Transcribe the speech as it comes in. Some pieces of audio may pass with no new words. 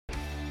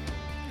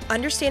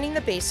Understanding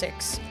the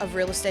basics of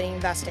real estate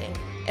investing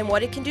and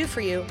what it can do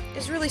for you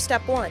is really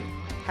step one.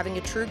 Having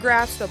a true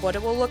grasp of what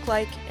it will look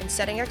like and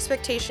setting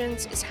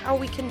expectations is how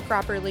we can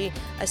properly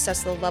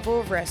assess the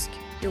level of risk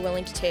you're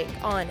willing to take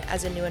on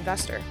as a new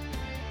investor.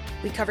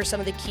 We cover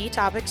some of the key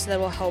topics that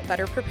will help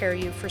better prepare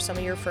you for some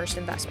of your first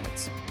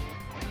investments.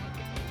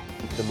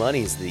 The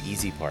money's the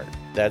easy part.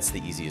 That's the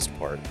easiest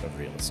part of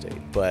real estate.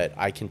 But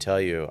I can tell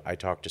you, I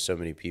talk to so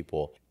many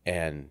people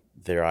and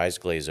their eyes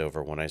glaze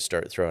over when I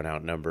start throwing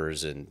out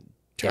numbers and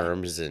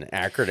terms and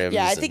acronyms.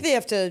 Yeah, I think they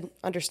have to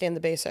understand the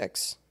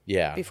basics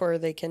before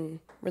they can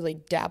really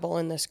dabble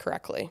in this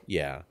correctly.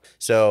 Yeah.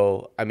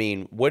 So, I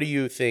mean, what do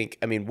you think?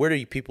 I mean, where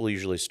do people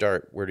usually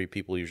start? Where do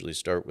people usually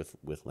start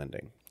with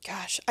lending?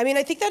 Gosh, I mean,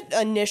 I think that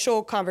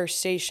initial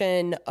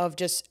conversation of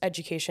just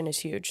education is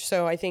huge.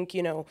 So I think,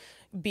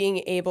 being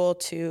able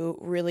to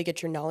really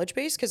get your knowledge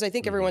base, because I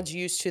think everyone's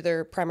used to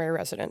their primary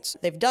residence.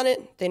 They've done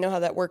it. They know how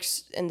that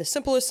works in the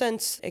simplest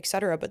sense, et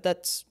cetera, but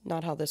that's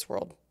not how this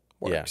world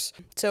works.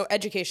 Yeah. So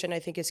education, I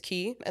think, is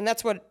key. And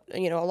that's what, a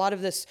lot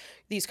of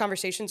these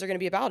conversations are going to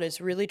be about, is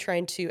really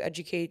trying to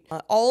educate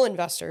all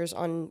investors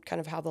on kind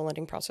of how the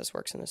lending process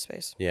works in this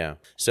space. Yeah.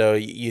 So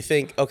you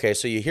think, okay,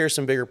 so you hear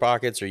some bigger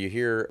pockets or you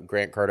hear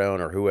Grant Cardone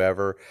or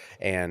whoever,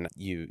 and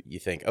you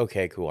think,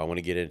 okay, cool, I want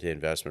to get into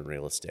investment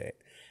real estate.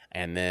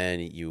 And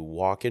then you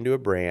walk into a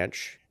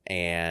branch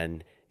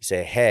and you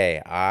say,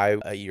 hey,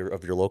 you're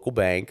of your local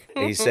bank.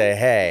 And you say,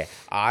 hey,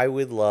 I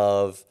would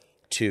love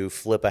to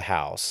flip a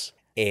house.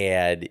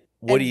 And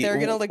they're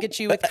going to look at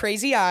you with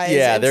crazy eyes.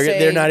 Yeah,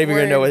 they're not even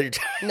going to know what you're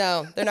talking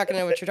about. No, they're not going to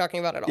know what you're talking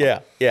about at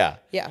all.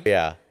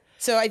 Yeah.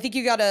 So I think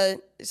you got to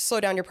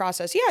slow down your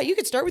process. Yeah, you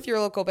could start with your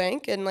local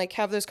bank and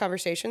have those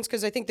conversations,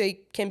 because I think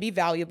they can be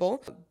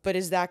valuable. But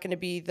is that going to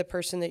be the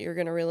person that you're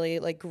going to really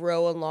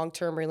grow a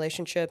long-term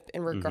relationship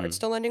in regards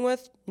to lending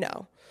with?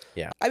 No.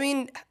 Yeah. I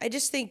mean, I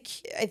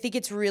think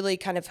it's really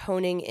kind of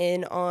honing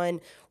in on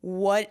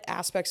what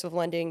aspects of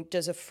lending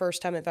does a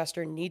first-time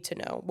investor need to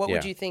know?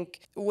 What do you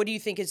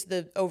think is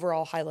the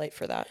overall highlight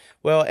for that?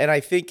 Well, and I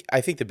think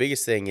the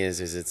biggest thing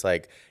is it's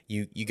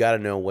you got to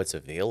know what's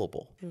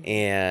available.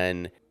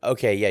 And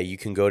okay, yeah, you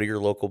can go to your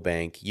local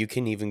bank. You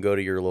can even go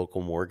to your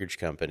local mortgage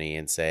company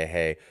and say,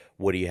 hey,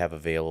 what do you have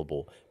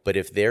available? But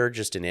if they're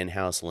just an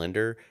in-house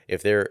lender,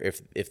 if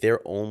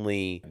they're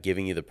only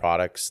giving you the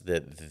products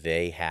that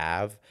they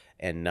have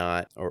and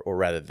not, or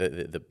rather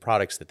the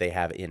products that they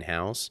have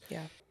in-house,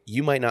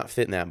 you might not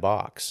fit in that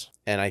box.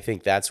 And I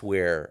think that's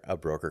where a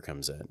broker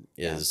comes in,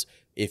 is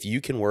if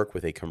you can work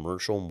with a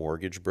commercial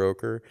mortgage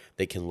broker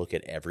that can look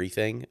at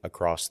everything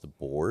across the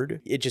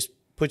board, it just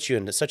puts you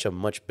in such a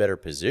much better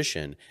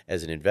position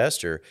as an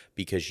investor,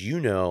 because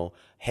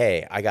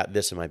hey, I got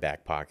this in my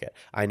back pocket.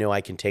 I know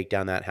I can take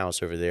down that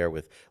house over there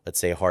with, let's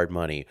say, hard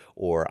money,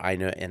 or I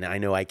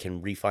know I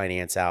can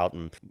refinance out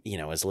in,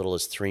 as little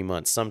as 3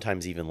 months,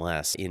 sometimes even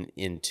less,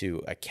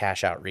 into a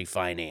cash out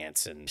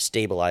refinance and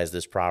stabilize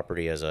this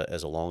property as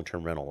a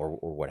long-term rental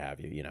or what have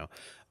you,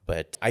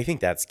 But I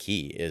think that's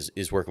key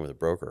is working with a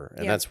broker,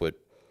 and that's what.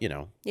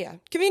 Yeah.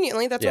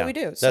 Conveniently, that's what we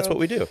do. That's what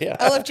we do. Yeah.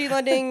 LFG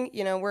Lending,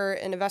 we're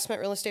an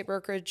investment real estate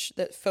brokerage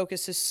that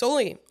focuses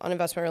solely on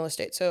investment real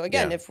estate. So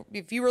again,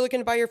 if you were looking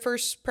to buy your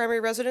first primary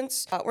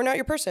residence, we're not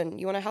your person.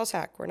 You want a house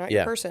hack, we're not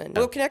your person.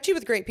 We'll connect you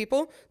with great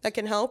people that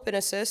can help and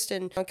assist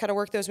and kind of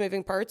work those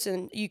moving parts.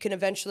 And you can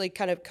eventually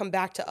kind of come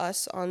back to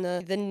us on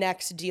the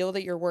next deal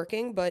that you're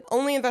working, but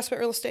only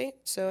investment real estate.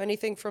 So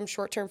anything from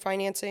short-term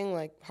financing,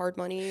 like hard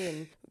money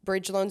and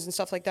bridge loans and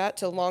stuff like that,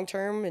 to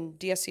long-term and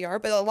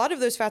DSCR. But a lot of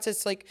those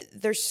facets,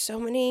 there's so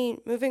many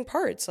moving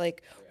parts.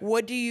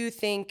 What do you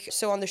think,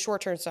 so on the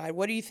short-term side,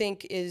 what do you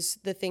think is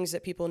the things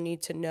that people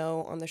need to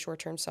know on the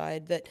short-term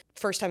side that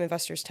first-time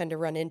investors tend to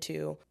run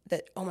into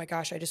that, oh my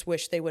gosh, I just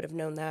wish they would have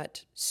known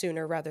that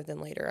sooner rather than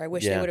later. I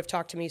wish they would have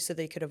talked to me so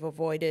they could have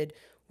avoided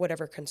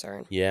whatever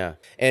concern. Yeah.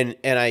 And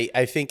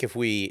I think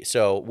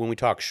so when we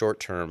talk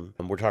short-term,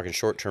 we're talking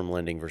short-term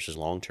lending versus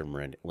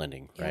long-term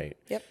lending, right?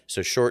 Yep.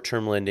 So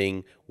short-term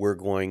lending, we're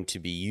going to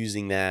be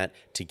using that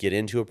to get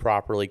into a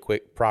property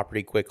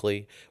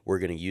quickly. We're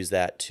going to use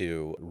that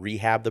to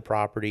rehab the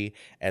property,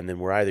 and then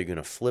we're either going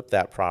to flip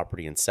that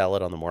property and sell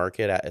it on the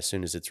market as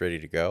soon as it's ready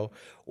to go,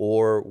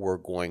 or we're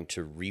going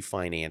to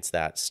refinance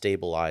that,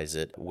 stabilize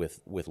it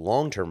with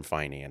long-term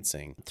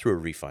financing through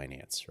a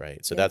refinance,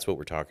 right? So that's what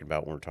we're talking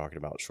about when we're talking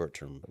about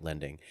short-term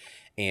lending.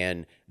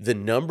 And the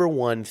number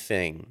one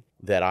thing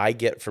that I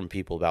get from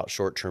people about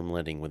short-term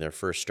lending when they're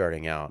first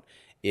starting out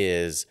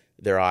is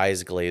their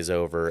eyes glaze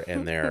over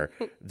and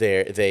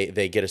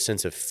they get a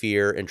sense of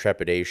fear and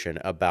trepidation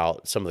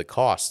about some of the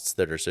costs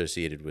that are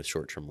associated with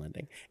short-term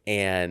lending.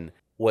 And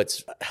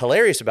what's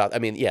hilarious about, so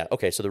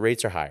the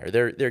rates are higher.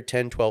 They're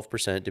 10,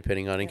 12%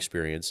 depending on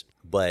experience,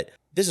 but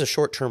this is a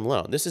short-term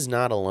loan. This is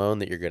not a loan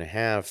that you're going to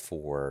have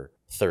for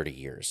 30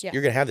 years. Yeah.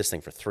 You're going to have this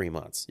thing for 3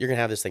 months. You're going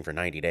to have this thing for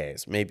 90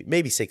 days,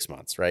 maybe 6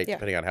 months, right? Yeah.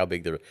 Depending on how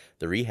big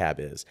the rehab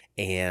is.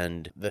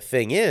 And the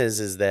thing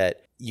is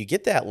that you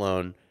get that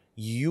loan,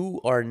 you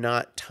are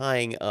not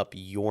tying up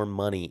your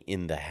money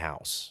in the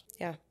house.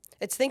 Yeah.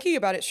 It's thinking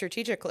about it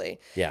strategically.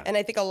 Yeah. And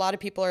I think a lot of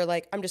people are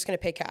like, I'm just going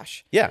to pay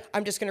cash. Yeah.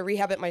 I'm just going to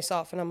rehab it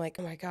myself. And I'm like,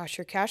 oh my gosh,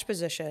 your cash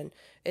position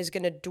is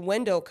going to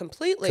dwindle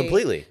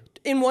completely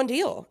in one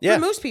deal for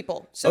most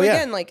people. So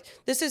again, like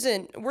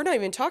we're not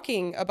even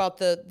talking about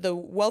the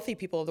wealthy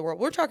people of the world.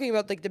 We're talking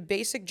about like the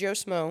basic Joe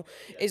Smo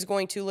is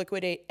going to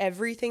liquidate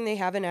everything they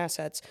have in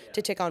assets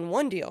to take on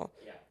one deal.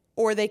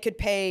 Or they could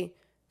pay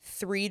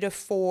 3 to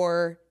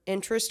 4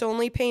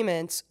 interest-only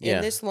payments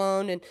in this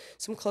loan and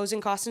some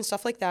closing costs and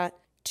stuff like that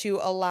to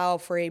allow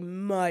for a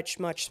much,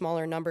 much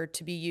smaller number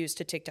to be used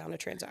to take down a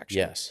transaction.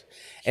 Yes.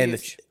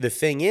 And the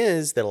thing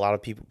is that a lot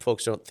of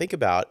folks don't think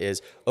about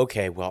is,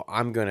 okay, well,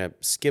 I'm going to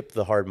skip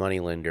the hard money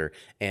lender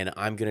and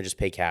I'm going to just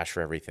pay cash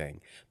for everything.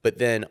 But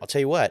then I'll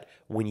tell you what,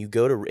 when you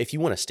if you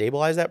want to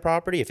stabilize that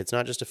property, if it's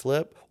not just a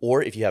flip,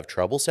 or if you have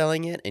trouble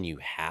selling it and you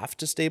have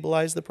to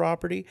stabilize the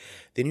property,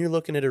 then you're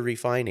looking at a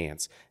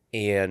refinance.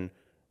 And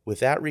with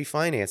that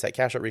refinance, that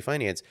cash out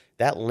refinance,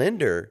 that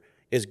lender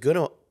is going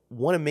to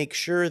want to make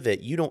sure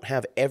that you don't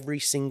have every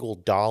single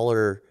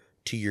dollar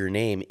to your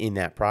name in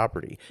that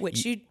property.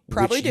 Which you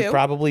probably do. You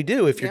probably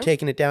do if you're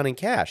taking it down in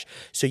cash.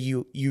 So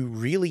you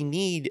really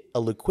need a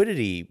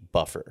liquidity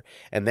buffer.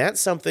 And that's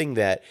something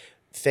that,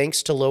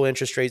 thanks to low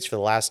interest rates for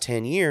the last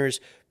 10 years,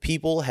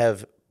 people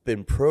have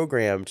been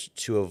programmed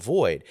to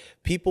avoid.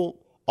 People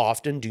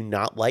often do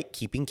not like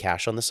keeping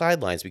cash on the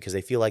sidelines because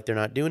they feel like they're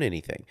not doing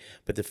anything.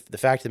 But the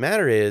fact of the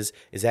matter is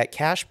that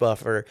cash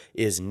buffer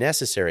is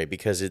necessary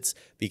because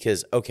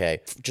okay,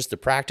 just the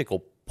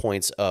practical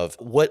points of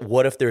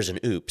what if there's an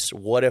oops?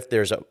 What if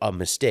there's a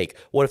mistake?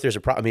 What if there's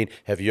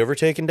have you ever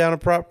taken down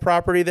a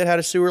property that had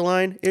a sewer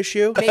line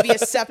issue? Maybe a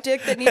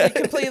septic that needed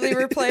completely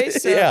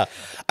replaced. So, yeah.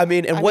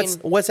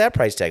 What's that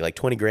price tag? Like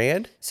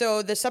 $20,000?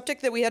 So the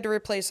septic that we had to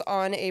replace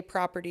on a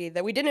property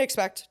that we didn't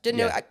expect,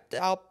 know,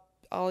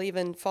 I'll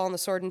even fall on the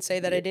sword and say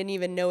that I didn't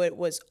even know it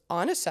was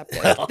on a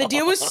septic. The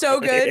deal was so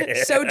good,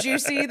 so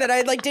juicy that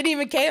I didn't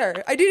even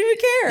care. I didn't even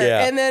care.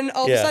 Yeah. And then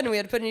all of a sudden we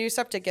had to put a new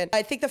septic in.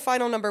 I think the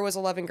final number was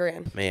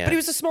 $11,000. Man. But it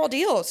was a small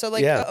deal. So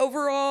the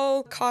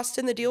overall cost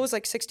in the deal was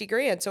like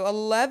 $60,000. So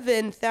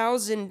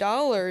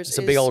 $11,000 It's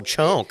a big old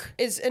chunk.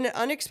 Is an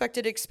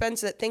unexpected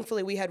expense that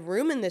thankfully we had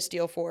room in this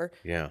deal for.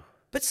 Yeah.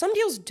 But some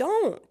deals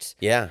don't.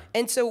 Yeah.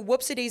 And so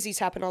whoopsie-daisies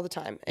happen all the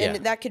time.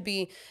 And that could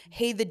be,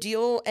 hey, the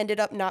deal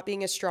ended up not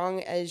being as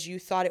strong as you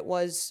thought it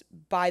was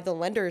by the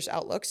lender's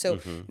outlook.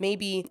 So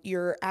maybe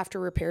your after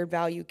repaired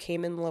value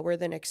came in lower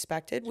than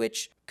expected,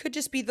 which could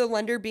just be the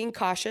lender being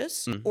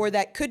cautious, or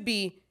that could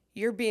be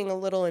you're being a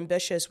little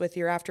ambitious with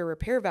your after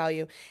repair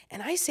value.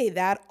 And I say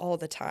that all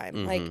the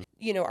time.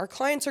 Our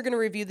clients are going to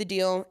review the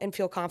deal and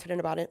feel confident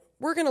about it.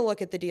 We're going to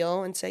look at the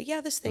deal and say,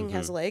 yeah, this thing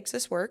has legs.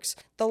 This works.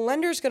 The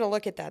lender's going to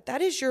look at that.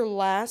 That is your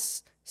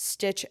last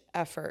stitch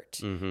effort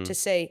to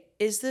say,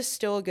 is this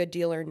still a good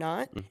deal or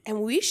not?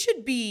 And we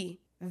should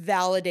be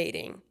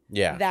validating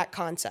that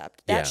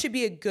concept. That should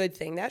be a good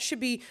thing. That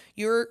should be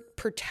your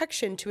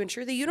protection to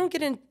ensure that you don't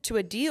get into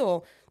a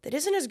deal that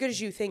isn't as good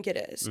as you think it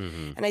is.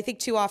 And I think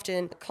too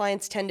often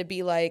clients tend to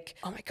be like,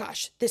 oh my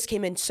gosh, this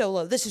came in so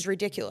low. This is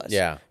ridiculous.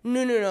 Yeah.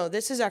 No.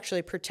 This is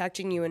actually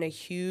protecting you in a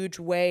huge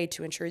way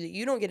to ensure that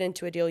you don't get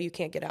into a deal you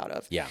can't get out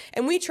of. Yeah.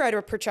 And we try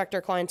to protect our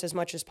clients as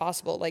much as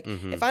possible. Like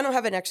if I don't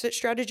have an exit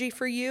strategy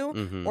for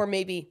you, or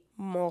maybe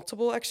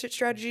multiple exit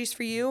strategies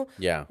for you,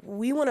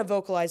 we want to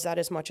vocalize that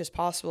as much as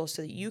possible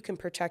so that you can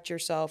protect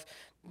yourself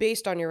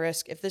based on your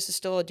risk if this is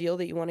still a deal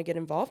that you want to get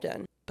involved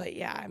in. But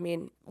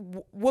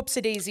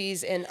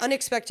whoopsie-daisies and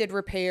unexpected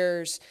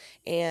repairs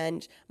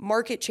and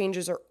market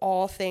changes are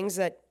all things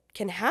that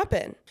can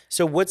happen.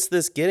 So what's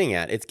this getting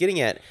at? It's getting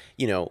at,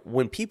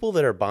 when people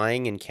that are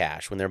buying in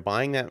cash, when they're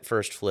buying that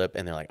first flip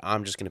and they're like,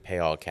 I'm just going to pay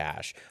all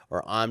cash,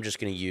 or I'm just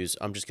going to use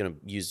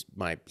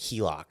my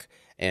HELOC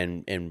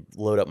and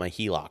load up my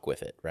HELOC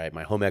with it, right?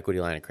 My home equity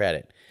line of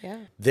credit.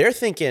 Yeah. They're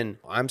thinking,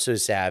 I'm so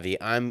savvy.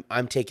 I'm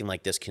taking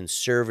like this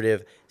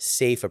conservative,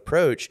 safe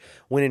approach,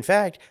 when in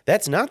fact,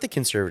 that's not the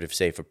conservative,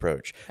 safe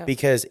approach. Oh.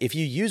 Because if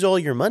you use all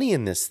your money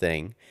in this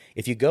thing,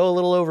 if you go a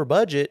little over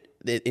budget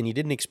and you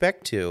didn't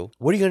expect to,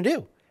 what are you going to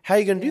do? How are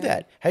you going to do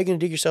that? How are you going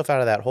to dig yourself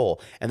out of that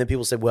hole? And then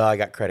people say, well, I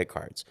got credit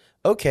cards.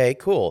 Okay,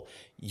 cool.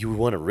 You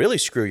want to really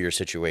screw your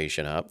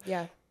situation up.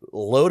 Yeah.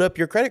 Load up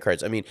your credit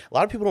cards. A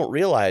lot of people don't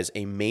realize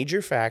a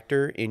major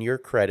factor in your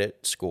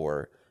credit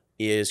score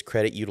is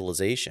credit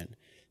utilization.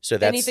 So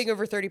that's anything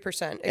over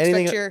 30%.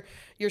 Expect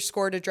your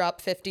score to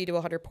drop 50 to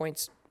 100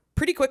 points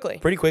pretty quickly.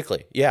 Pretty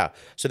quickly, yeah.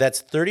 So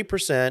that's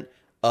 30%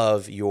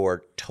 of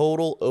your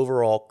total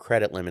overall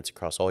credit limits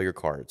across all your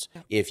cards.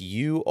 Yeah.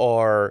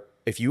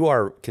 If you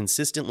are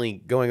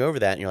consistently going over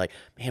that and you're like,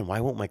 man, why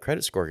won't my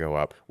credit score go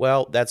up?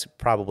 Well, that's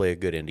probably a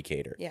good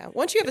indicator. Yeah.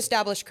 Once you have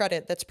established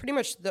credit, that's pretty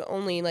much the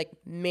only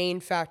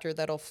main factor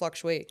that'll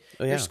fluctuate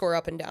your score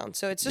up and down.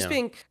 So it's just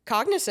being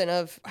cognizant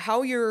of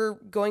how you're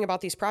going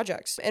about these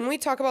projects. And we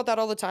talk about that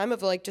all the time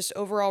of just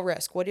overall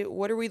risk. What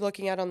are we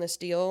looking at on this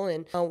deal?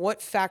 And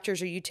what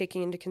factors are you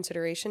taking into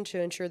consideration to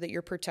ensure that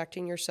you're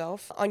protecting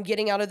yourself on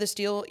getting out of this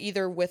deal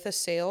either with a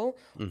sale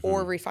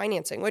or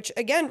refinancing, which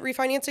again,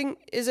 refinancing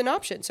is an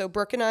option. So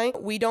Brooke and I,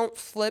 we don't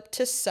flip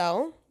to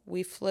sell.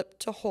 We flip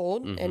to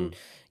hold. And,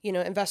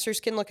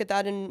 investors can look at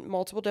that in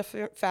multiple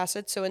different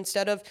facets. So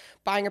instead of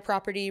buying a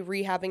property,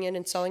 rehabbing it,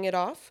 and selling it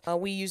off,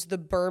 we use the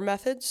BRRRR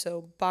method.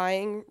 So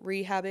buying,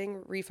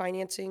 rehabbing,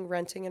 refinancing,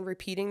 renting, and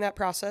repeating that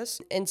process.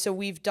 And so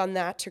we've done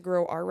that to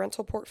grow our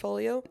rental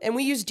portfolio. And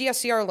we use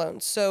DSCR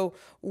loans. So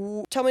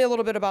tell me a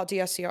little bit about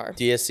DSCR.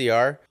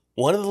 DSCR?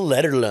 One of the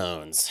letter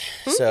loans.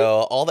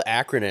 So all the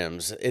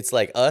acronyms, it's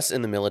like us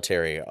in the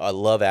military. I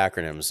love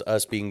acronyms,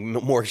 us being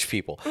mortgage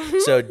people.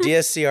 So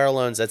DSCR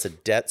loans, that's a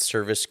debt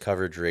service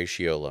coverage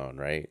ratio loan,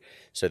 right?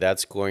 So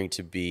that's going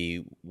to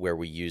be where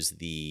we use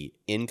the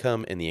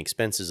income and the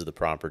expenses of the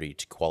property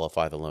to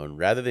qualify the loan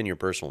rather than your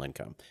personal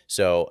income.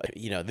 So,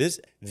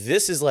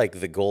 this is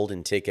like the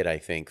golden ticket, I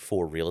think,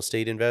 for real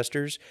estate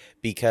investors,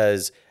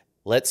 because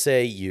let's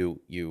say you're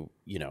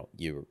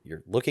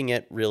looking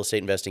at real estate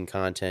investing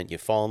content, you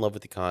fall in love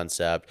with the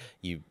concept,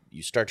 you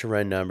start to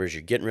run numbers,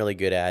 you're getting really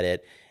good at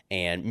it,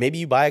 and maybe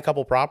you buy a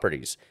couple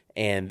properties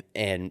and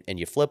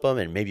you flip them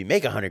and maybe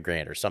make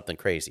 $100,000 or something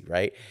crazy,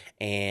 right?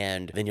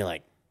 And then you're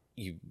like,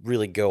 you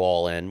really go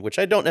all in, which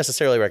I don't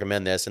necessarily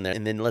recommend this, and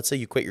then let's say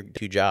you quit your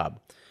job.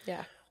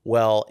 Yeah.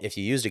 Well, if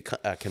you used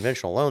a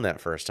conventional loan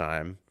that first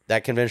time,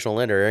 that conventional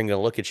lender isn't going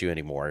to look at you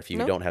anymore if you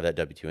don't have that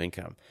W-2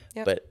 income.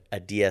 Yep. But a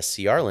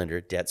DSCR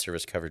lender, debt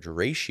service coverage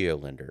ratio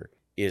lender,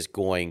 is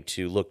going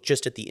to look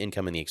just at the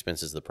income and the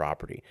expenses of the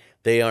property.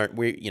 They're not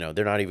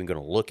even going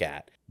to look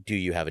at, do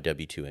you have a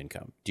W-2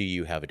 income? Do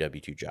you have a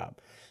W-2 job?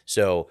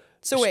 So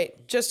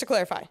wait, just to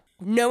clarify,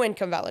 no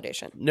income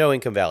validation. No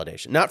income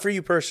validation. Not for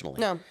you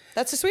personally. No,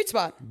 that's a sweet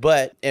spot.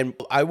 But, and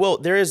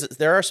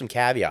there are some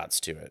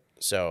caveats to it.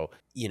 So,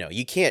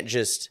 you can't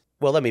just,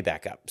 well, let me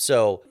back up.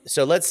 So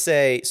let's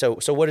say, so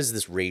what is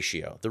this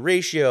ratio? The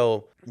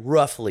ratio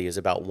roughly is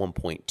about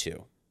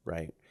 1.2,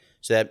 right?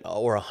 So that,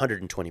 or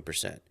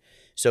 120%.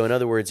 So in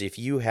other words, if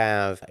you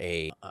have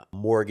a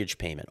mortgage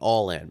payment,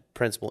 all in,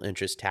 principal,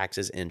 interest,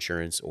 taxes,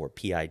 insurance, or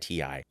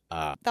PITI,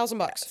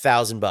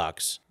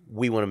 $1,000,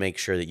 we want to make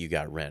sure that you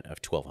got rent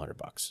of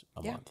 $1,200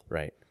 a month,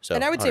 right? So,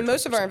 and I would say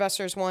most of our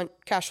investors want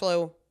cash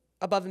flow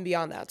above and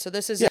beyond that. So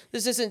this isn't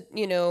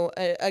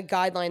a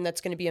guideline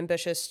that's going to be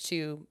ambitious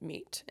to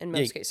meet in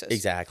most cases.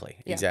 Exactly.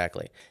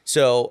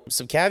 So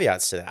some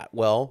caveats to that.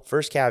 Well,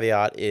 first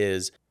caveat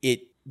is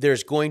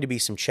there's going to be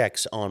some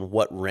checks on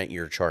what rent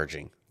you're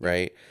charging,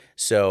 right?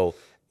 So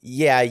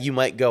yeah, you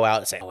might go out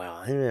and say, well,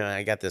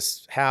 I got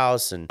this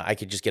house and I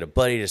could just get a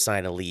buddy to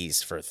sign a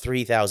lease for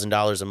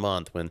 $3,000 a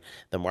month when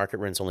the market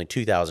rent's only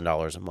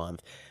 $2,000 a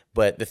month.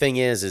 But the thing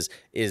is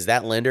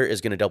that lender is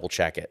going to double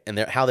check it. And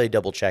how they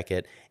double check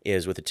it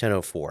is with a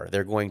 1004.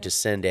 They're going to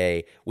send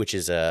which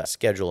is a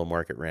schedule of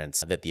market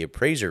rents that the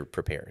appraiser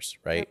prepares,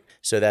 right? Yep.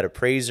 So that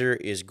appraiser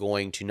is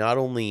going to not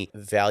only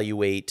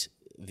evaluate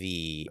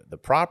the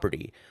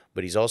property,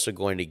 but he's also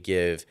going to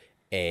give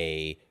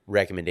a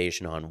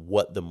recommendation on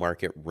what the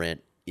market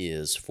rent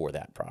is for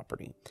that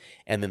property.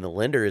 And then the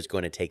lender is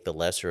going to take the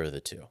lesser of the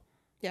two.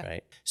 Yeah.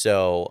 Right.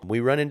 So we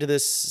run into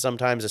this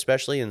sometimes,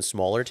 especially in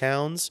smaller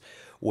towns,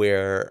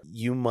 where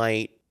you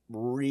might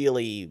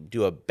really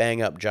do a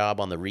bang up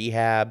job on the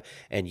rehab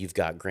and you've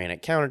got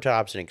granite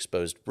countertops and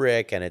exposed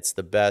brick and it's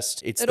the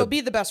best. It'll be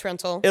the best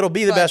rental. It'll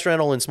be the best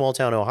rental in small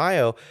town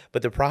Ohio.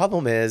 But the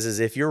problem is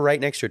if you're right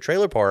next to a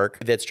trailer park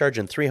that's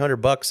charging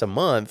 $300 a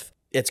month,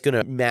 it's going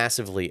to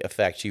massively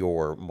affect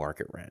your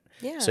market rent.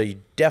 Yeah. So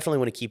you definitely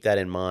want to keep that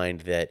in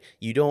mind, that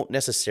you don't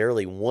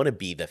necessarily want to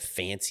be the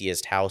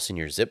fanciest house in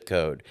your zip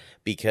code,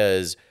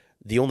 because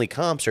the only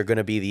comps are going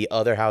to be the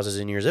other houses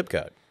in your zip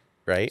code,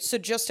 right? So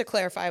just to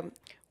clarify,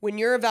 when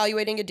you're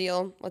evaluating a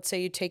deal, let's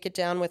say you take it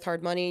down with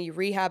hard money, you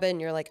rehab it, and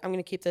you're like, I'm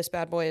going to keep this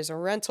bad boy as a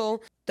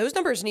rental. Those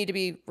numbers need to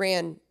be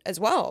ran as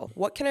well.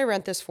 What can I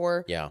rent this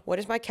for? Yeah. What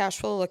is my cash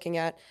flow looking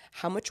at?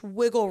 How much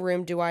wiggle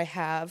room do I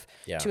have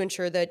to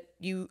ensure that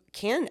you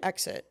can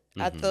exit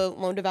at the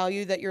loan to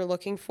value that you're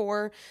looking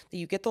for, that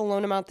you get the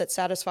loan amount that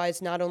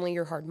satisfies not only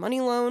your hard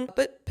money loan,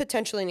 but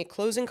potentially any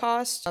closing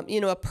costs,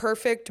 a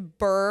perfect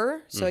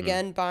BRRRR. So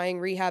again, buying,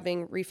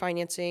 rehabbing,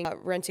 refinancing,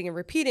 renting, and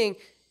repeating.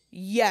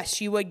 Yes,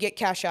 you would get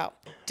cash out.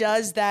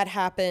 Does that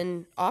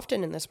happen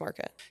often in this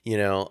market?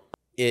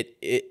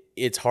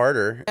 It's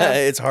harder.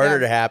 It's harder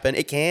to happen.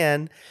 It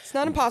can. It's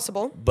not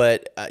impossible.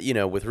 But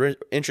with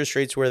interest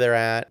rates where they're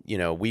at,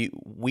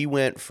 we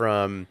went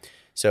from,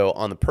 so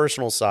on the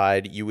personal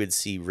side, you would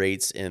see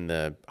rates in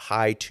the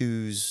high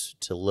 2s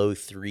to low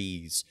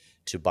 3s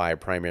to buy a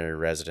primary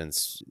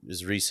residence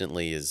as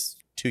recently as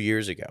 2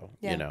 years ago.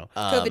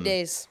 COVID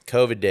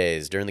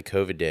days, during the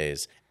COVID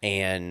days,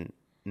 and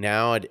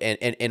now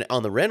and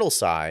on the rental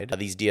side,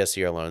 these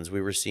DSCR loans, we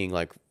were seeing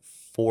like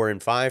 4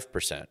 and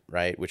 5%,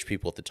 right? Which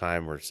people at the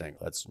time were saying,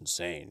 that's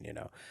insane,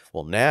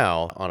 Well,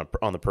 now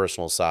on the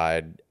personal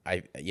side,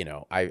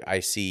 I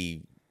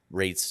see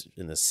rates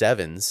in the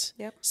 7s,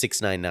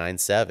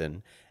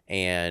 6.997,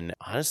 and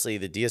honestly,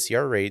 the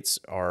DSCR rates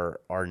are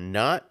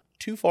not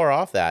too far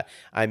off that.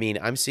 I mean,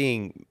 I'm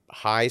seeing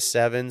high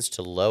 7s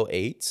to low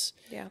 8s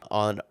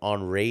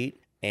on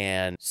rate.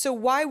 And so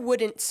why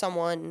wouldn't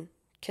someone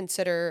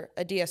consider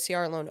a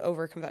DSCR loan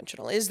over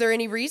conventional? Is there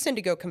any reason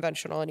to go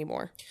conventional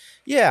anymore?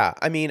 Yeah,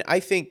 I mean, I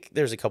think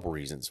there's a couple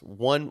reasons.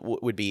 One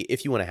would be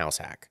if you want a house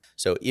hack.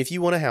 So if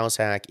you want a house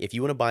hack, if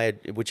you want to buy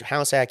which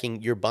house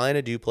hacking, you're buying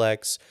a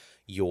duplex,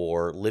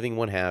 you're living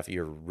one half,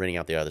 you're renting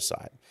out the other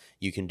side.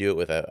 You can do it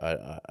with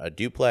a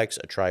duplex,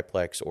 a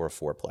triplex, or a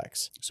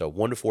fourplex. So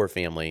 1 to 4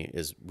 family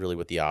is really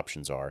what the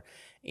options are.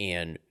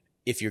 And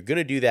if you're going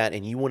to do that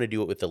and you want to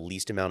do it with the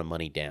least amount of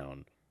money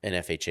down, an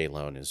FHA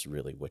loan is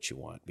really what you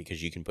want,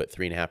 because you can put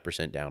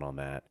 3.5% down on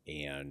that,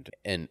 and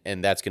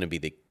that's going to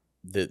be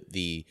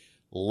the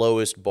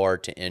lowest bar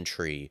to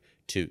entry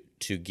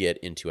to get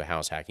into a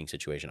house hacking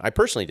situation. I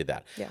personally did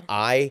that. Yeah.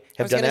 I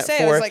have done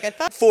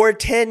that for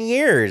 10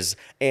 years,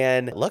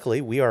 and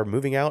luckily we are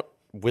moving out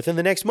within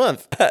the next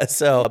month.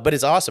 So, but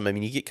it's awesome. I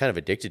mean, you get kind of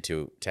addicted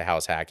to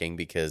house hacking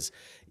because,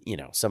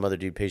 some other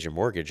dude pays your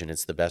mortgage and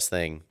it's the best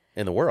thing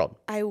in the world.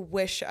 I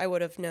wish I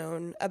would have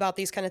known about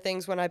these kind of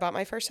things when I bought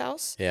my first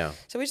house. Yeah.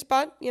 So we just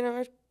bought,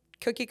 a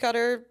cookie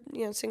cutter,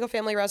 single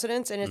family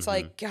residence. And it's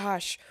like,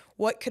 gosh,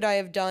 what could I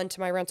have done to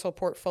my rental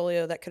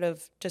portfolio that could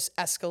have just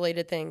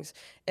escalated things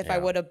if I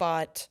would have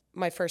bought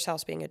my first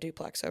house being a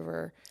duplex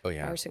over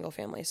our single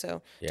family.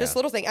 So just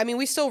little thing. I mean,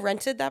 we still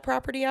rented that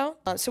property out.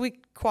 So we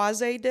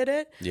quasi did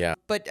it. Yeah.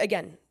 But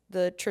again,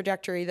 the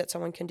trajectory that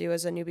someone can do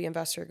as a newbie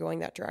investor going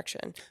that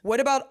direction. What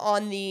about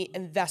on the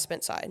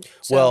investment side?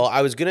 Well,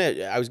 I was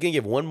gonna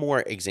give one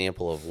more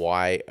example of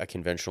why a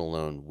conventional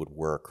loan would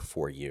work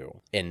for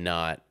you and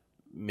not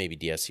maybe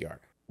DSCR.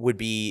 Would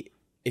be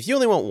if you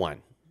only want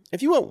one.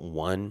 If you want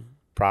one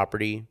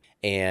property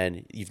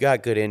and you've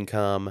got good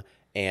income,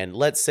 and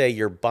let's say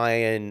you're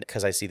buying,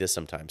 because I see this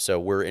sometimes. So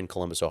we're in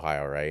Columbus,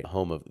 Ohio, right?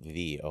 Home of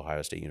the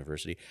Ohio State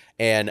University.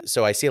 And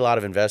so I see a lot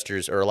of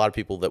investors or a lot of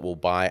people that will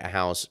buy a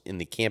house in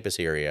the campus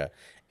area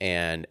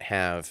and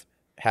have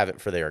it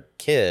for their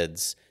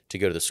kids to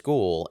go to the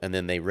school, and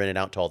then they rent it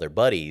out to all their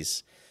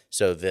buddies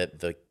so that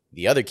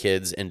the other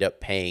kids end up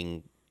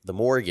paying the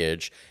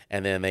mortgage,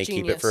 and then they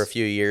keep it for a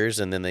few years,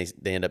 and then they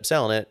end up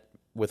selling it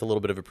with a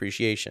little bit of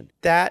appreciation.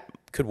 That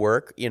could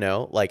work,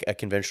 like a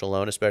conventional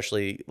loan,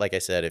 especially, like I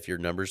said, if your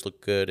numbers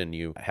look good and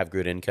you have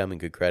good income and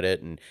good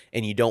credit, and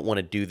you don't want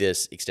to do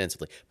this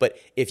extensively. But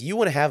if you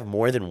want to have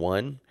more than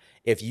one,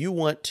 if you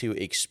want to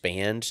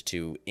expand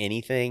to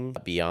anything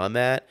beyond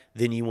that,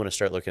 then you want to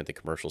start looking at the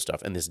commercial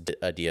stuff and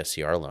a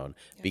DSCR loan,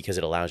 because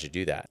it allows you to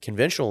do that.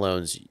 Conventional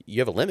loans,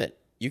 you have a limit.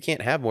 You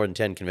can't have more than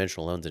 10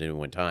 conventional loans at any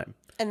one time.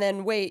 And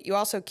then you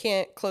also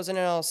can't close in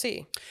an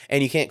LLC.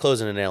 And you can't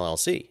close in an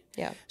LLC.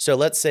 Yeah. So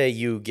let's say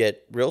you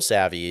get real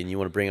savvy and you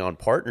want to bring on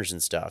partners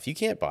and stuff. You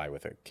can't buy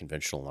with a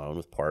conventional loan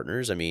with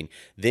partners. I mean,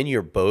 then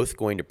you're both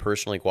going to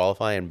personally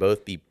qualify and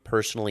both be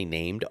personally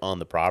named on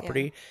the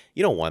property. Yeah.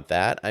 You don't want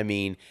that. I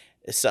mean,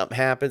 if something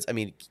happens,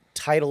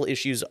 title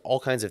issues, all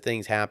kinds of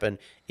things happen.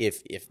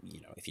 If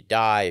you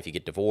die, if you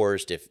get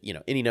divorced, if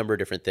any number of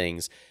different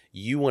things,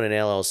 you want an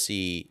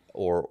LLC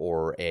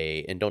or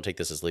and don't take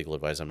this as legal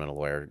advice. I'm not a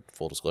lawyer,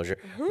 full disclosure,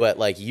 but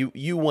like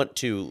you want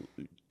to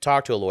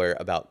talk to a lawyer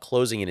about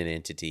closing in an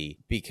entity,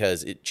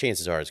 because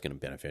chances are it's going to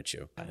benefit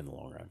you in the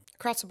long run.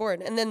 Across the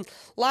board. And then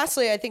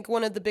lastly, I think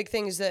one of the big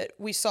things that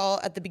we saw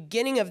at the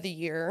beginning of the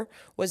year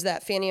was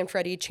that Fannie and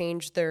Freddie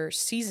changed their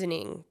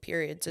seasoning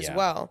periods as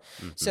well.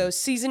 Mm-hmm. So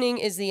seasoning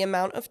is the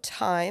amount of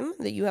time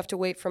that you have to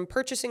wait from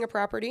purchasing a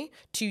property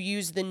to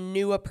use the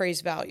new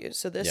appraised value.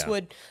 So this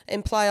would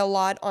imply a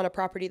lot on a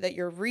property that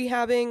you're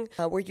rehabbing,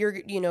 where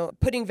you're,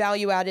 putting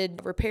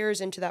value-added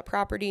repairs into that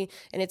property,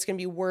 and it's going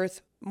to be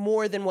worth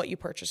more than what you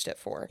purchased it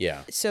for.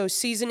 Yeah. So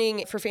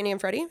seasoning for Fannie and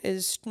Freddie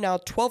is now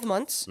 12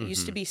 months. It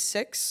used to be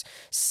 6.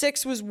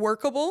 6 was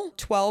workable.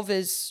 12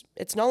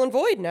 it's null and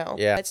void now.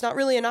 Yeah. It's not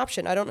really an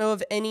option. I don't know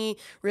of any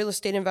real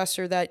estate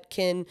investor that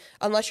can,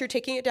 unless you're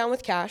taking it down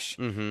with cash,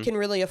 can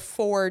really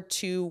afford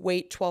to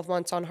wait 12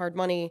 months on hard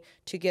money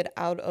to get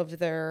out of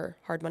their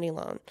hard money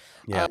loan.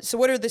 Yeah. So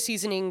what are the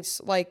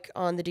seasonings like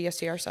on the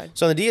DSCR side?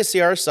 So on the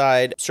DSCR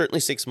side, certainly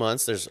 6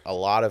 months. There's a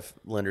lot of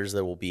lenders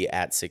that will be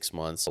at 6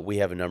 months. We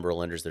have a number of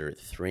lenders that are at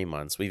 3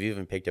 months. We've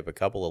even picked up a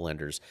couple of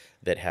lenders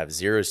that have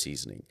 0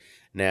 seasoning.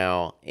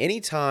 Now,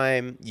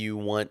 anytime you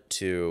want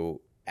to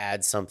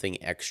add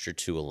something extra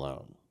to a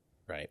loan,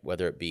 right?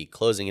 Whether it be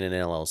closing in an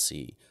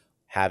LLC,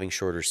 having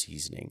shorter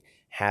seasoning,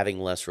 having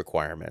less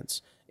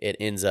requirements, it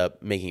ends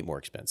up making it more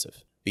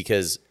expensive.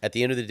 Because at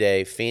the end of the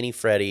day, Fannie,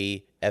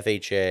 Freddie,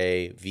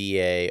 FHA,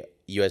 VA,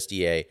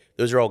 USDA,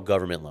 those are all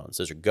government loans.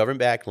 Those are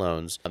government-backed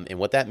loans. And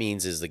what that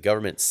means is the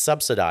government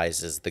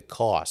subsidizes the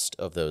cost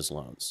of those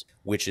loans,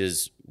 which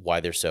is why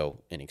they're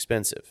so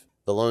inexpensive.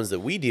 The loans that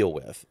we deal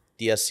with,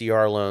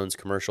 DSCR loans,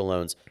 commercial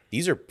loans,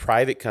 these are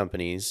private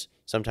companies.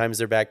 Sometimes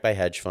they're backed by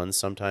hedge funds.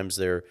 Sometimes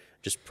they're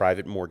just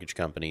private mortgage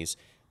companies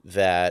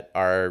that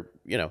are,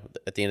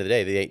 at the end of the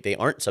day, they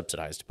aren't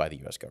subsidized by the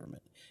U.S.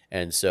 government.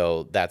 And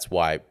so that's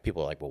why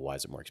people are like, well, why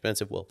is it more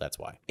expensive? Well, that's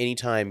why.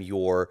 Anytime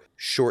you're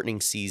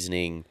shortening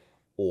seasoning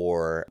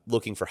or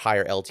looking for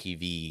higher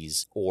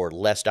LTVs or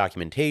less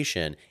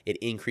documentation, it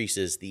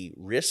increases the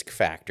risk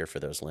factor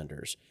for those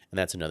lenders. And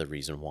that's another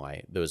reason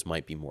why those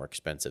might be more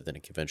expensive than a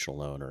conventional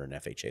loan or an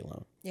FHA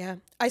loan. Yeah.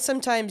 I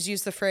sometimes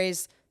use the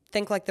phrase,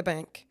 think like the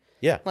bank.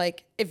 Yeah.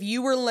 Like if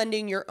you were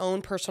lending your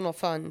own personal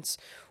funds,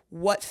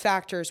 what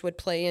factors would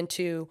play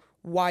into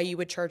why you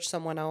would charge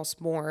someone else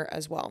more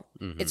as well?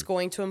 It's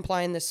going to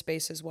imply in this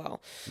space as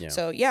well. Yeah.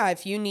 So yeah,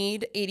 if you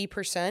need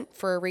 80%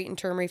 for a rate and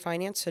term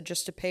refinance, so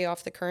just to pay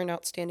off the current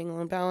outstanding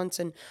loan balance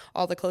and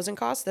all the closing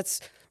costs,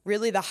 that's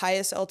really the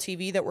highest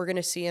LTV that we're going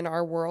to see in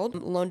our world,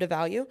 loan to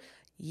value.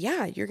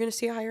 Yeah, you're going to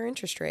see a higher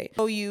interest rate.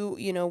 So you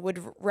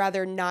would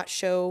rather not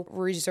show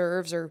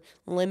reserves or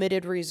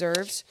limited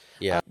reserves.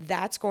 Yeah.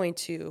 That's going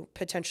to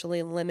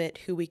potentially limit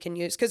who we can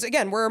use. Because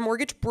again, we're a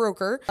mortgage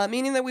broker,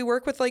 meaning that we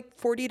work with like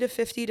 40 to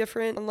 50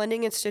 different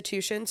lending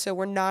institutions. So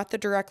we're not the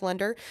direct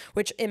lender,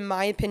 which in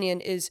my opinion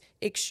is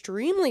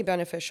extremely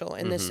beneficial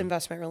in this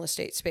investment real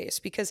estate space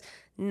because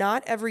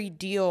not every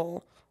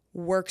deal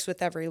works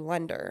with every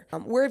lender.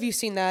 Where have you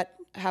seen that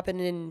happen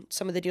in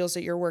some of the deals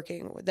that you're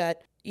working with,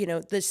 that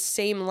the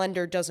same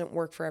lender doesn't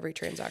work for every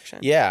transaction?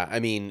 Yeah. I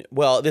mean,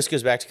 well, this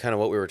goes back to kind of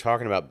what we were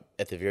talking about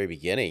at the very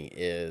beginning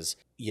is,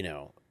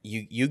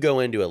 you go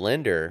into a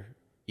lender,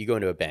 you go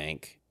into a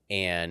bank,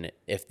 and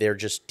if they're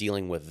just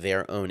dealing with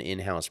their own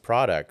in-house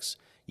products,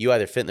 you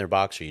either fit in their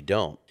box or you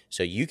don't.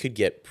 So you could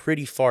get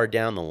pretty far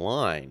down the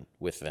line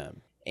with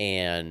them.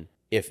 And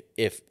if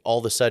all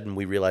of a sudden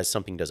we realize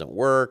something doesn't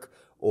work,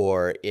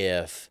 or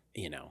if,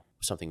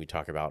 something we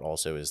talk about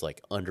also is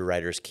like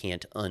underwriters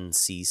can't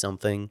unsee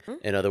something.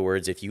 In other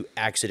words, if you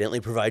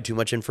accidentally provide too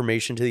much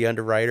information to the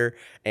underwriter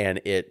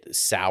and it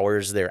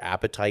sours their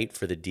appetite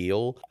for the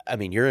deal, I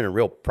mean, you're in a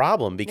real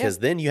problem because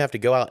then you have to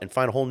go out and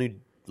find a whole new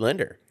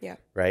lender. Yeah.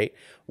 Right.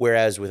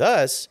 Whereas with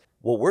us,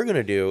 what we're going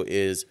to do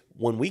is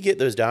when we get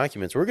those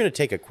documents, we're going to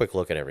take a quick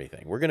look at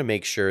everything. We're going to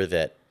make sure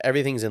that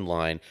everything's in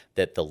line,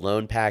 that the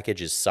loan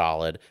package is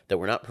solid, that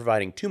we're not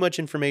providing too much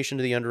information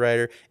to the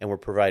underwriter, and we're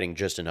providing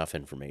just enough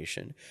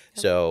information.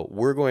 Okay. So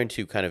we're going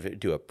to kind of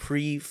do a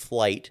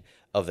pre-flight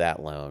of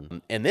that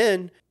loan. And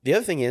then the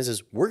other thing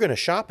is we're going to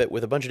shop it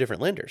with a bunch of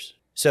different lenders.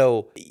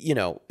 So,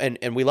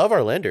 and we love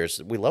our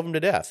lenders. We love them to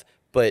death.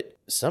 But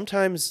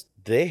sometimes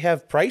they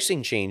have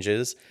pricing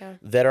changes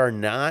that are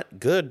not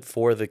good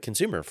for the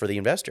consumer, for the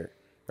investor.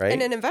 Right?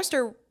 And an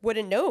investor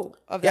wouldn't know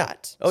of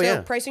that.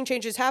 So pricing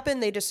changes happen.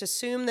 They just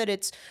assume that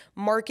it's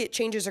market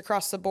changes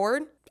across the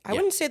board. I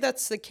wouldn't say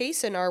that's the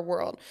case in our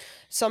world.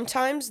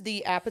 Sometimes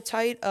the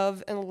appetite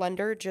of a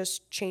lender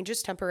just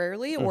changes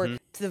temporarily, or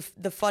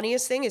the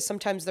funniest thing is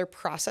sometimes their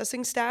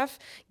processing staff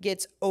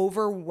gets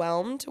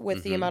overwhelmed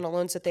with the amount of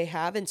loans that they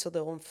have, and so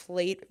they'll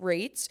inflate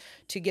rates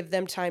to give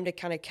them time to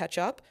kind of catch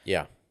up.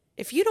 Yeah.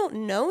 If you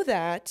don't know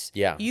that,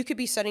 you could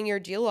be setting your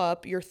deal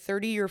up, your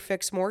 30-year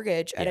fixed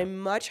mortgage at a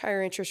much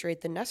higher interest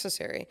rate than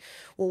necessary.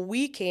 Well,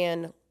 we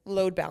can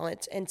load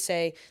balance and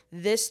say,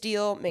 this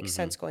deal makes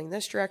sense going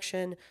this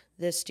direction.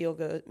 This deal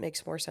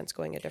makes more sense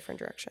going a different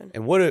direction.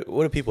 And what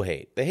do people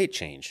hate? They hate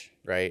change,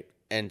 right?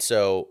 And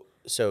so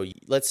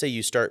let's say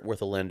you start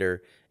with a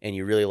lender and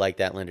you really like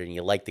that lender and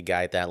you like the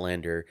guy at that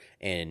lender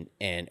and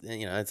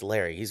it's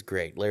Larry. He's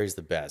great. Larry's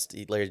the best.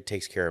 Larry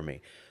takes care of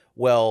me.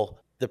 Well,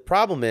 the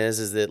problem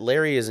is that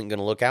Larry isn't going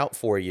to look out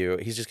for you.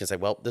 He's just going to say,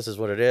 well, this is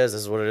what it is.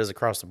 This is what it is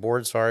across the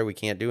board. Sorry, we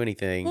can't do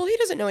anything. Well, he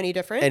doesn't know any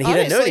different. And he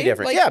doesn't know any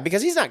different. Yeah,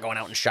 because he's not going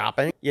out and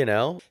shopping,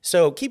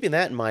 So keeping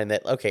that in mind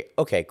that,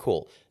 okay,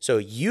 cool. So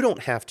you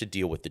don't have to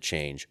deal with the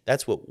change.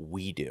 That's what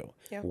we do.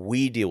 Yeah.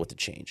 We deal with the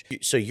change.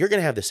 So you're going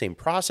to have the same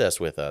process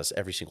with us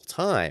every single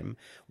time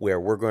where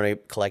we're going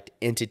to collect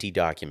entity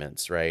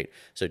documents, right?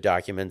 So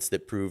documents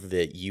that prove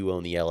that you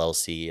own the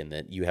LLC and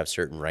that you have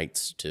certain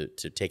rights to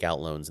take out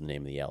loans in the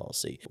name of the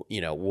LLC.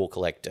 We'll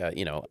collect,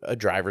 a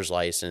driver's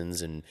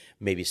license and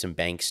maybe some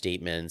bank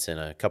statements and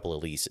a couple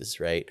of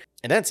leases, right?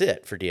 And that's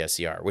it for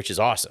DSCR, which is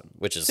awesome,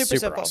 which is super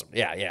simple. Awesome.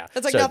 Yeah.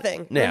 That's like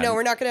nothing. Yeah. No,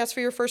 we're not going to ask for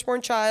your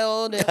firstborn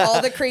child and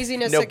all the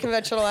craziness that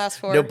conventional asks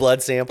for. No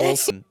blood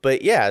samples.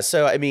 But yeah,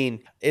 so I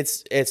mean,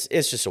 it's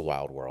just a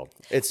wild world.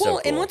 It's so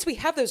cool. And once we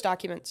have those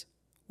documents,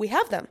 we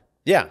have them.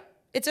 Yeah.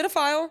 It's in a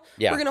file.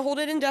 Yeah. We're going to hold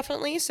it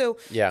indefinitely. So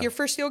your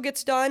first deal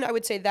gets done. I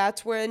would say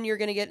that's when you're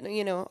going to get,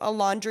 a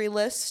laundry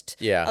list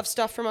of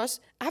stuff from us.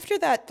 After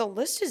that, the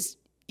list is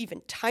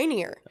even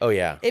tinier. Oh,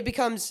 yeah. It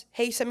becomes,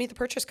 hey, send me the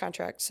purchase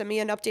contract. Send me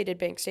an updated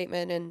bank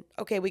statement. And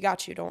okay, we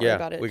got you. Don't worry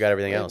about it. We got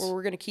everything else.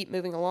 We're going to keep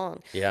moving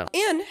along. Yeah.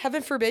 And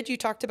heaven forbid, you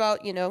talked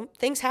about,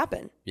 things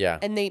happen. Yeah.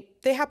 And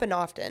they happen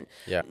often.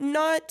 Yeah.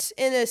 Not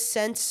in a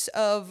sense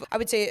of, I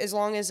would say, as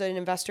long as an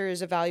investor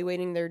is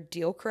evaluating their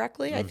deal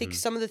correctly. I think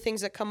some of the things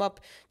that come up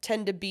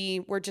tend to be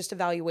where just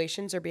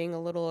evaluations are being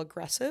a little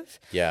aggressive.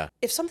 Yeah.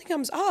 If something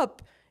comes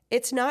up,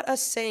 it's not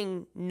us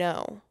saying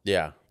no.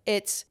 Yeah.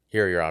 It's,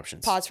 here are your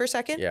options. Pause for a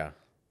second. Yeah.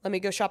 Let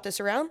me go shop this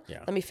around. Yeah.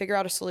 Let me figure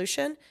out a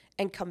solution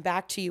and come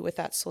back to you with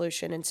that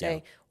solution and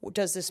say,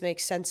 does this make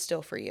sense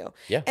still for you?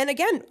 Yeah. And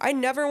again, I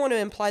never want to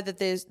imply that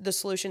the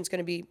solution is going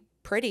to be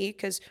pretty,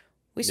 because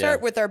We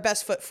start with our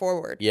best foot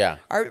forward. Yeah.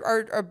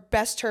 Our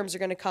best terms are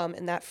going to come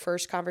in that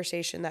first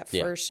conversation, that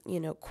first,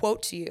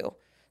 quote to you.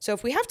 So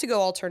if we have to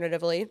go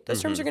alternatively,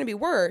 those terms are going to be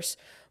worse.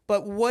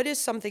 But what is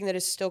something that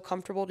is still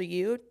comfortable to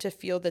you to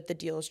feel that the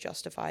deal is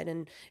justified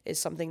and is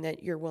something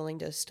that you're willing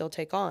to still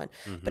take on?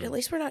 But at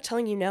least we're not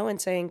telling you no and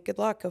saying, good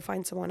luck, go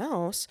find someone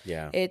else.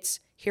 Yeah. It's,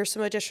 here's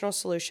some additional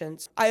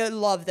solutions. I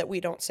love that we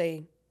don't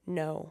say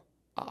no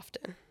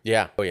often.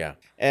 Yeah. Oh, yeah.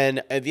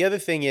 And the other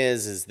thing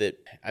is that,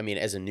 I mean,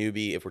 as a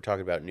newbie, if we're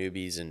talking about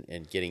newbies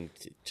and getting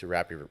to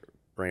wrap your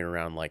brain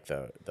around like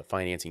the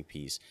financing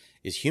piece,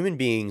 is human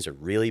beings are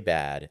really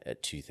bad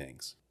at two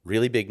things: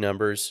 really big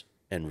numbers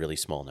and really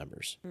small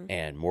numbers.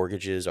 And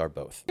mortgages are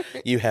both.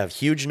 You have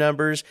huge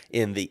numbers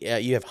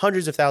you have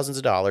hundreds of thousands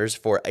of dollars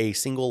for a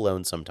single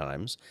loan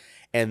sometimes.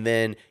 And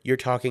then you're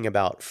talking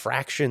about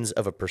fractions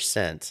of a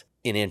percent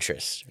in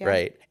interest,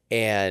 right?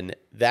 And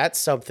that's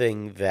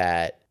something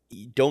that,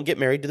 don't get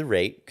married to the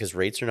rate, because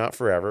rates are not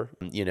forever.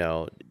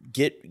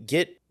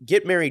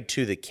 Get married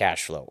to the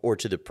cash flow or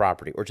to the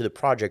property or to the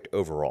project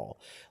overall.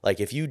 Like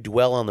if you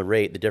dwell on the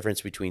rate, the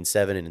difference between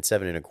 7 and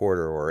 7.25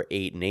 or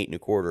 8 and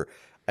 8.25,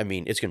 I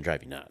mean, it's going to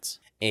drive you nuts.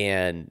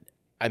 And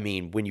I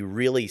mean, when you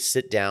really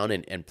sit down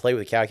and play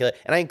with a calculator,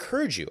 and I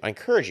encourage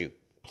you,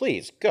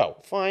 please go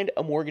find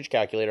a mortgage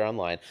calculator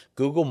online.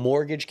 Google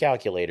mortgage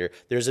calculator.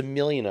 There's a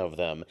million of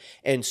them,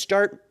 and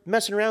start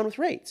messing around with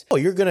rates. Oh,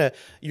 you're gonna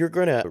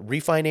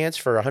refinance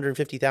for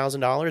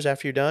 $150,000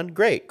 after you're done?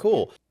 Great,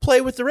 cool.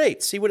 Play with the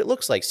rates. See what it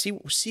looks like.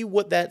 See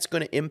what that's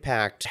going to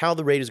impact, how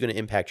the rate is going to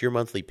impact your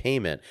monthly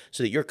payment,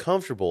 so that you're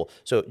comfortable.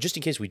 So just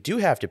in case we do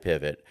have to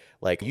pivot,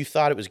 like you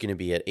thought it was going to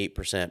be at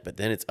 8%, but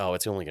then it's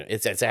actually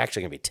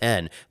going to be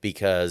 10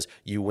 because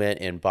you went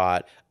and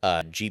bought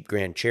a Jeep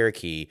Grand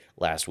Cherokee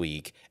last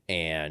week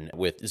and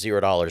with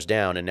 $0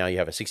 down, and now you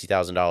have a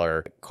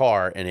 $60,000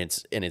 car and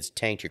it's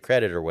tanked your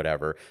credit or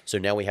whatever. So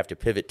now we have to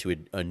pivot to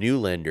a new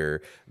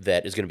lender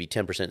that is going to be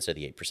 10% instead of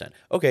the 8%.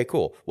 Okay,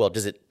 cool. Well,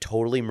 does it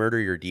totally murder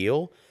your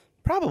deal?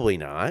 Probably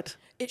not.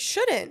 It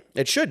shouldn't.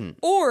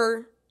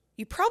 Or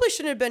you probably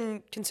shouldn't have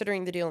been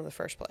considering the deal in the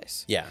first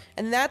place. Yeah.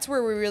 And that's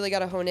where we really got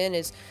to hone in,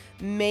 is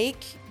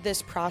make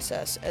this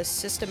process as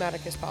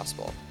systematic as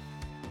possible.